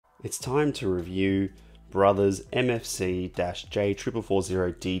It's time to review Brothers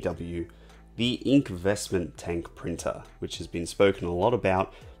MFC-J4440DW, the Inkvestment Tank Printer, which has been spoken a lot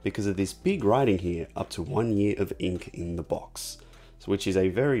about because of this big writing here, up to 1 year of ink in the box. So, which is a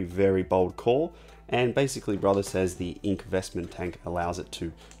very, very bold call, and basically Brother says the Inkvestment Tank allows it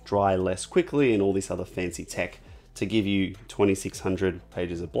to dry less quickly and all this other fancy tech to give you 2600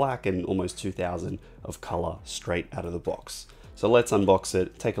 pages of black and almost 2000 of color straight out of the box. So let's unbox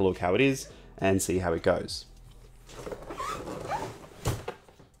it, take a look how it is, and see how it goes.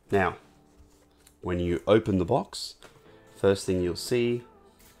 Now, when you open the box, first thing you'll see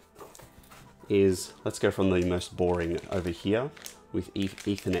is, let's go from the most boring over here with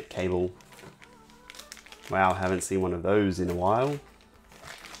Ethernet cable. Wow, haven't seen one of those in a while.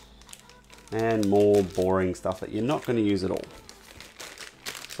 And more boring stuff that you're not going to use at all.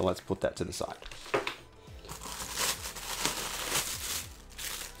 So let's put that to the side.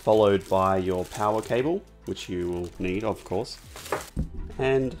 Followed by your power cable, which you will need, of course.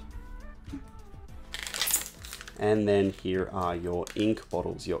 And then here are your ink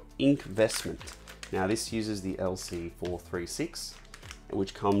bottles, your Inkvestment. Now this uses the LC436,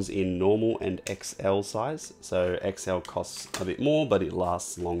 which comes in normal and XL size. So XL costs a bit more, but it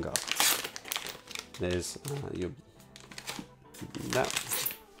lasts longer. There's that.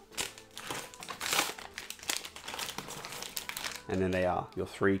 And then they are your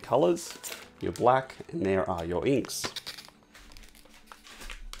three colors, your black, and there are your inks.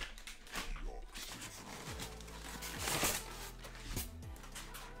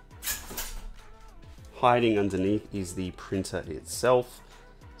 Hiding underneath is the printer itself.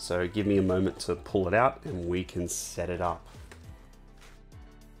 So give me a moment to pull it out and we can set it up.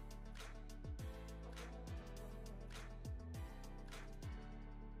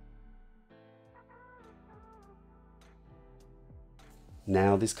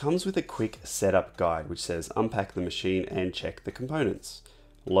 Now this comes with a quick setup guide which says unpack the machine and check the components.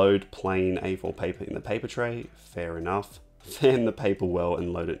 Load plain A4 paper in the paper tray, fair enough. Fan the paper well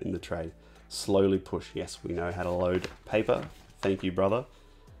and load it in the tray. Slowly push, yes, we know how to load paper, thank you brother.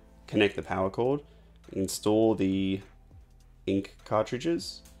 Connect the power cord, install the ink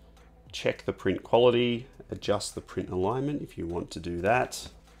cartridges, check the print quality, adjust the print alignment if you want to do that.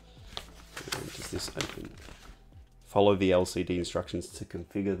 Does this open? Follow the LCD instructions to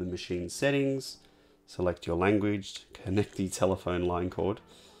configure the machine settings. Select your language. Connect the telephone line cord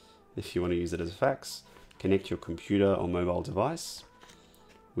if you want to use it as a fax. Connect your computer or mobile device,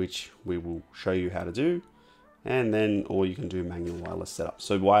 which we will show you how to do. And then, or you can do manual wireless setup.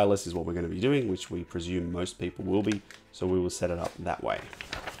 So wireless is what we're going to be doing, which we presume most people will be. So we will set it up that way.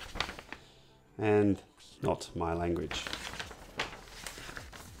 And not my language.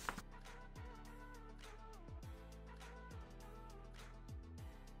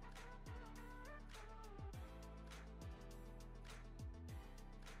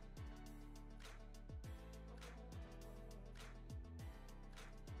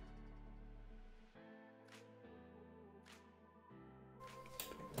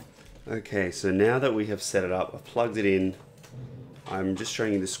 Okay, so now that we have set it up, I've plugged it in. I'm just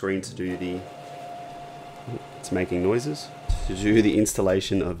showing you the screen to do the, it's making noises, to do the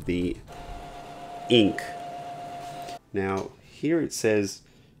installation of the ink. Now, here it says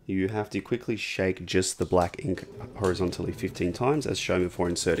you have to quickly shake just the black ink horizontally 15 times as shown before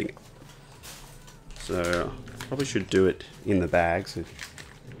inserting it. So, probably should do it in the bag. So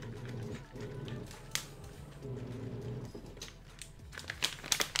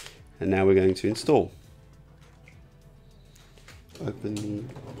and now we're going to install. Open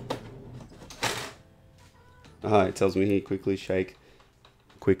the... it tells me here, quickly shake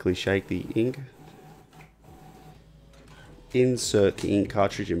the ink. Insert the ink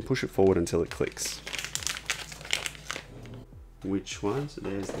cartridge and push it forward until it clicks. Which one? So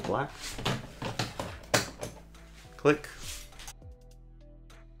there's the black. Click.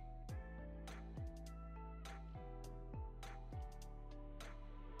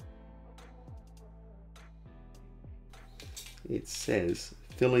 It says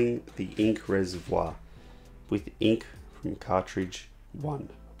filling the ink reservoir with ink from cartridge 1.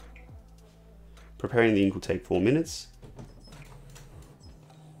 Preparing the ink will take 4 minutes.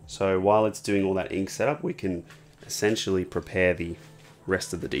 So while it's doing all that ink setup, we can essentially prepare the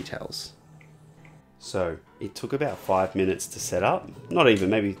rest of the details. So it took about 5 minutes to set up, not even,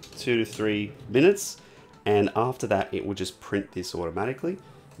 maybe 2 to 3 minutes. And after that, it will just print this automatically.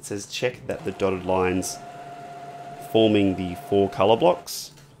 It says check that the dotted lines forming the 4 color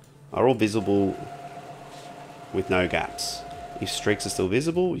blocks are all visible with no gaps. If streaks are still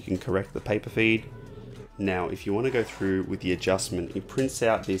visible, you can correct the paper feed. Now, if you want to go through with the adjustment, it prints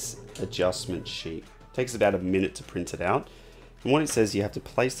out this adjustment sheet. It takes about a minute to print it out. And what it says, you have to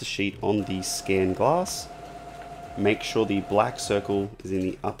place the sheet on the scan glass. Make sure the black circle is in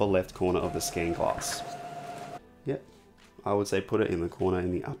the upper left corner of the scan glass. Yep, I would say put it in the corner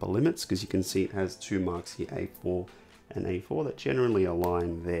in the upper limits, because you can see it has two marks here, A4 and A4, that generally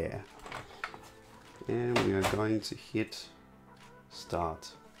align there. And we are going to hit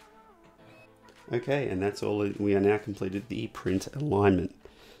start. Okay, and that's all. We are now completed the print alignment.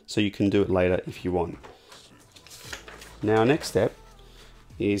 So you can do it later if you want. Now, next step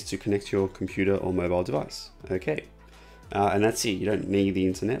is to connect your computer or mobile device. Okay, and that's it. You don't need the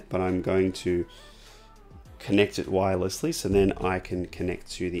internet, but I'm going to connect it wirelessly so then I can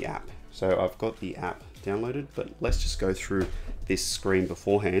connect to the app. So I've got the app downloaded, but let's just go through this screen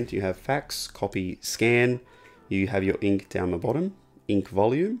beforehand. You have fax, copy, scan. You have your ink down the bottom, ink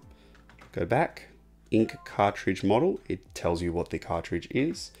volume. Go back, ink cartridge model, it tells you what the cartridge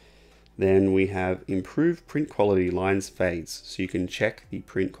is. Then we have improve print quality, lines, fades. So you can check the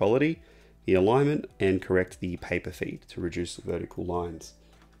print quality, the alignment, and correct the paper feed to reduce the vertical lines.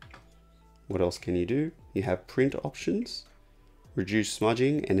 What else can you do? You have print options, reduce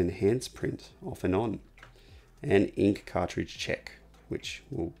smudging and enhance print, off and on. And ink cartridge check, which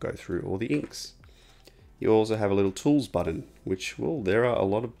will go through all the inks. You also have a little tools button, which, well, there are a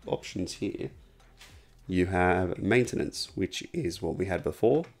lot of options here. You have maintenance, which is what we had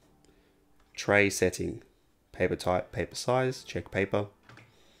before. Tray setting, paper type, paper size, check paper.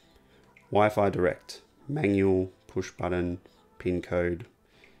 Wi-Fi direct, manual, push button, pin code.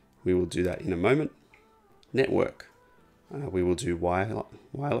 We will do that in a moment. Network, we will do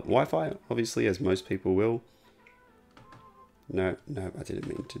Wi-Fi, obviously, as most people will. No, I didn't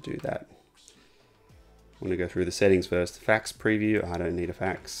mean to do that. I'm going to go through the settings first. Fax preview, I don't need a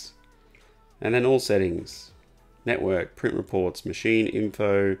fax. And then all settings. Network, print reports, machine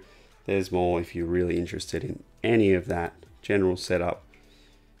info. There's more if you're really interested in any of that. General setup.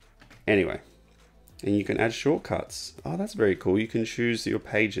 Anyway, and you can add shortcuts. Oh, that's very cool. You can choose your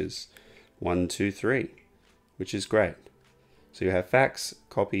pages. 1, 2, 3, which is great. So you have fax,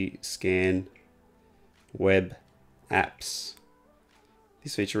 copy, scan, web, apps.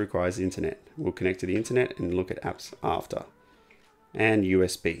 This feature requires the internet. We'll connect to the internet and look at apps after. And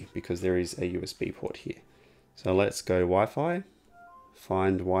USB, because there is a USB port here. So let's go Wi-Fi,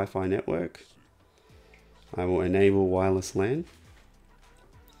 find Wi-Fi network. I will enable wireless LAN.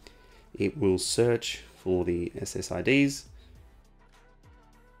 It will search for the SSIDs.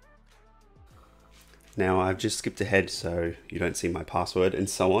 Now I've just skipped ahead so you don't see my password and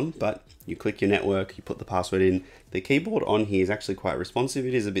so on, but you click your network, you put the password in. The keyboard on here is actually quite responsive.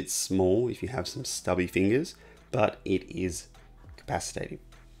 It is a bit small if you have some stubby fingers, but it is capacitative.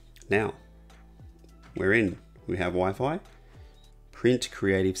 Now, we're in. We have Wi-Fi, print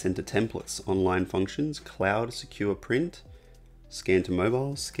Creative Center templates, online functions, cloud secure print, scan to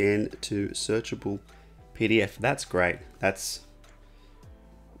mobile, scan to searchable PDF. That's great. That's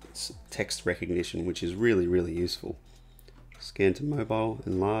text recognition, which is really, really useful. Scan to mobile,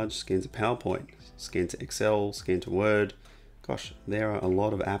 enlarge, scan to PowerPoint, scan to Excel, scan to Word. Gosh, there are a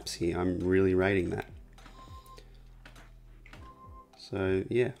lot of apps here. I'm really rating that. So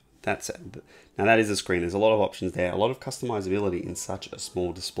yeah, that's it. Now that is the screen. There's a lot of options there, a lot of customizability in such a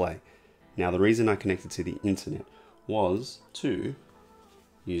small display. Now the reason I connected to the internet was to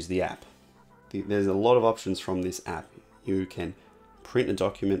use the app. There's a lot of options from this app. You can print a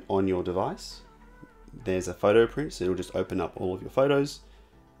document on your device. There's a photo print, so it'll just open up all of your photos.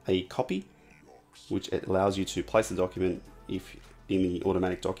 A copy, which it allows you to place the document if in the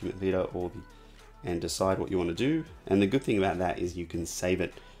automatic document feeder and decide what you want to do. And the good thing about that is you can save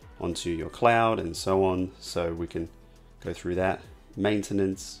it onto your cloud and so on. So we can go through that.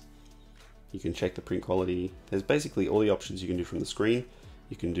 Maintenance, you can check the print quality. There's basically all the options you can do from the screen,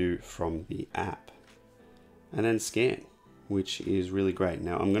 you can do from the app. And then scan, which is really great.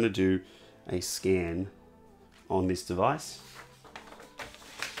 Now I'm going to do a scan on this device.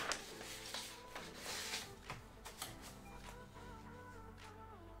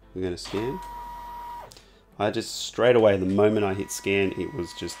 We're going to scan. I just straight away, the moment I hit scan, it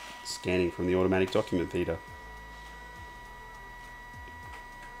was just scanning from the automatic document feeder.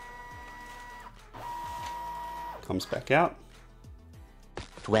 Comes back out.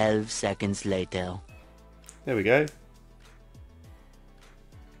 12 seconds later. There we go.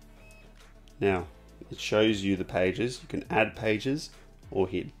 Now, it shows you the pages. You can add pages or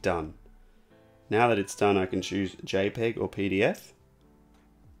hit done. Now that it's done, I can choose JPEG or PDF,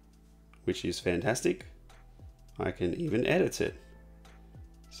 which is fantastic. I can even edit it.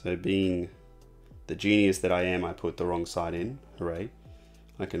 So being the genius that I am, I put the wrong side in. Hooray.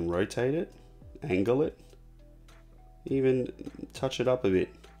 I can rotate it, angle it, even touch it up a bit.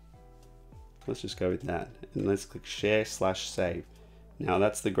 Let's just go with that. And let's click share/save. Now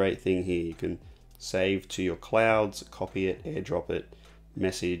that's the great thing here. You can save to your clouds, copy it, airdrop it,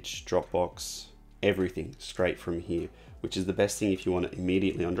 message, Dropbox, everything straight from here, which is the best thing if you want it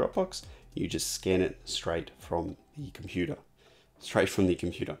immediately on Dropbox. You just scan it straight from the computer,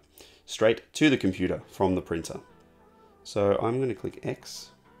 straight to the computer from the printer. So I'm going to click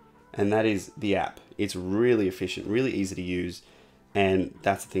X, and that is the app. It's really efficient, really easy to use, and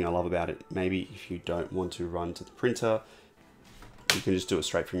that's the thing I love about it. Maybe if you don't want to run to the printer, you can just do it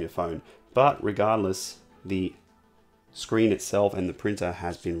straight from your phone. But regardless, the screen itself and the printer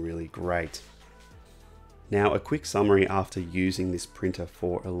has been really great. Now, a quick summary after using this printer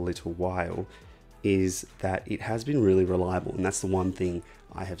for a little while is that it has been really reliable, and that's the one thing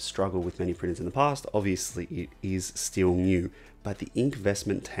I have struggled with many printers in the past. Obviously, it is still new, but the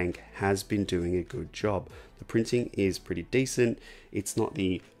Inkvestment tank has been doing a good job. The printing is pretty decent. It's not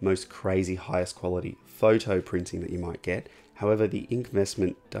the most crazy highest quality photo printing that you might get. However, the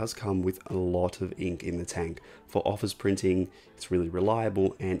Inkvestment does come with a lot of ink in the tank. For office printing, it's really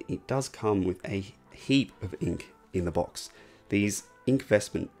reliable, and it does come with a heap of ink in the box. These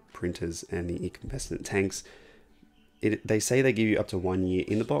Inkvestment printers and the Inkvestment tanks, they say they give you up to 1 year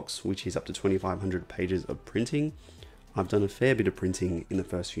in the box, which is up to 2,500 pages of printing. I've done a fair bit of printing in the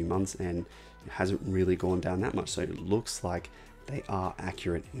first few months, and it hasn't really gone down that much, so it looks like they are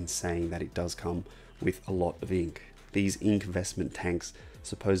accurate in saying that it does come with a lot of ink. These Inkvestment tanks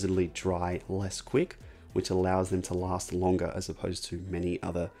supposedly dry less quick, which allows them to last longer as opposed to many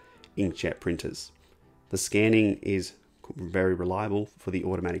other inkjet printers. The scanning is very reliable for the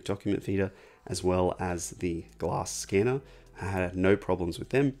automatic document feeder as well as the glass scanner. I had no problems with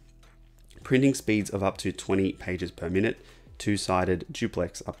them. Printing speeds of up to 20 pages per minute, two-sided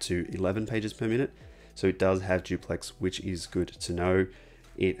duplex up to 11 pages per minute. So it does have duplex, which is good to know.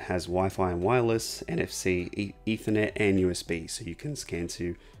 It has Wi-Fi and wireless, NFC, Ethernet, and USB, so you can scan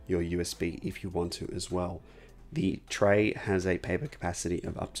to your USB if you want to as well. The tray has a paper capacity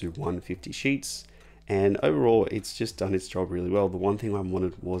of up to 150 sheets, and overall it's just done its job really well. The one thing I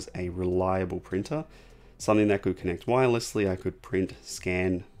wanted was a reliable printer, something that could connect wirelessly. I could print,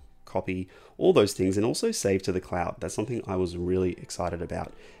 scan, copy, all those things, and also save to the cloud. That's something I was really excited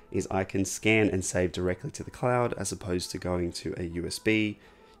about, is I can scan and save directly to the cloud as opposed to going to a USB.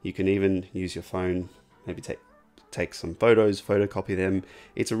 You can even use your phone, maybe take some photos, photocopy them.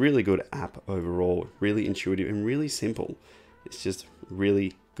 It's a really good app overall, really intuitive and really simple. It's just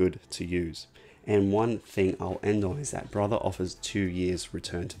really good to use. And one thing I'll end on is that Brother offers 2 years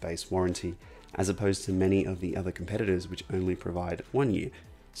return to base warranty, as opposed to many of the other competitors which only provide 1 year.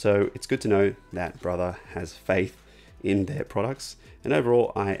 So it's good to know that Brother has faith in their products, and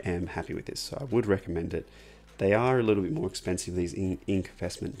overall I am happy with this, so I would recommend it. They are a little bit more expensive, these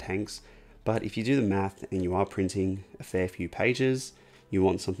Inkvestment tanks, but if you do the math and you are printing a fair few pages, you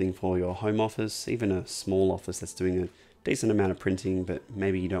want something for your home office, even a small office that's doing a decent amount of printing, but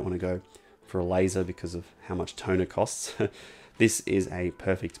maybe you don't want to go for a laser because of how much toner costs, this is a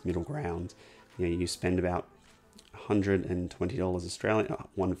perfect middle ground. You know, you spend about $120 Australian,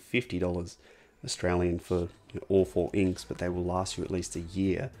 $150 Australian for all 4 inks, but they will last you at least a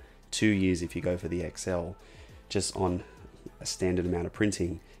year, 2 years if you go for the XL, just on a standard amount of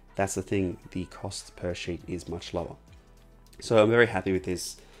printing. That's the thing, the cost per sheet is much lower. So I'm very happy with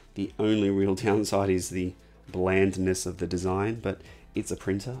this. The only real downside is the blandness of the design, but it's a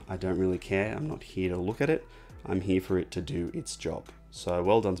printer. I don't really care. I'm not here to look at it. I'm here for it to do its job. So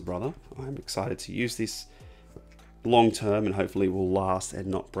well done to Brother. I'm excited to use this long term, and hopefully will last and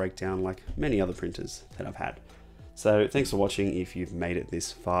not break down like many other printers that I've had. So thanks for watching if you've made it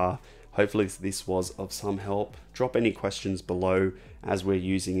this far. Hopefully this was of some help. Drop any questions below. As we're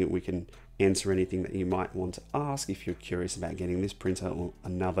using it, we can answer anything that you might want to ask if you're curious about getting this printer or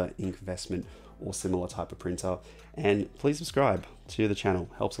another Inkvestment or similar type of printer. And please subscribe to the channel,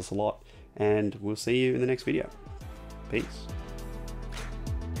 helps us a lot, and we'll see you in the next video. Peace.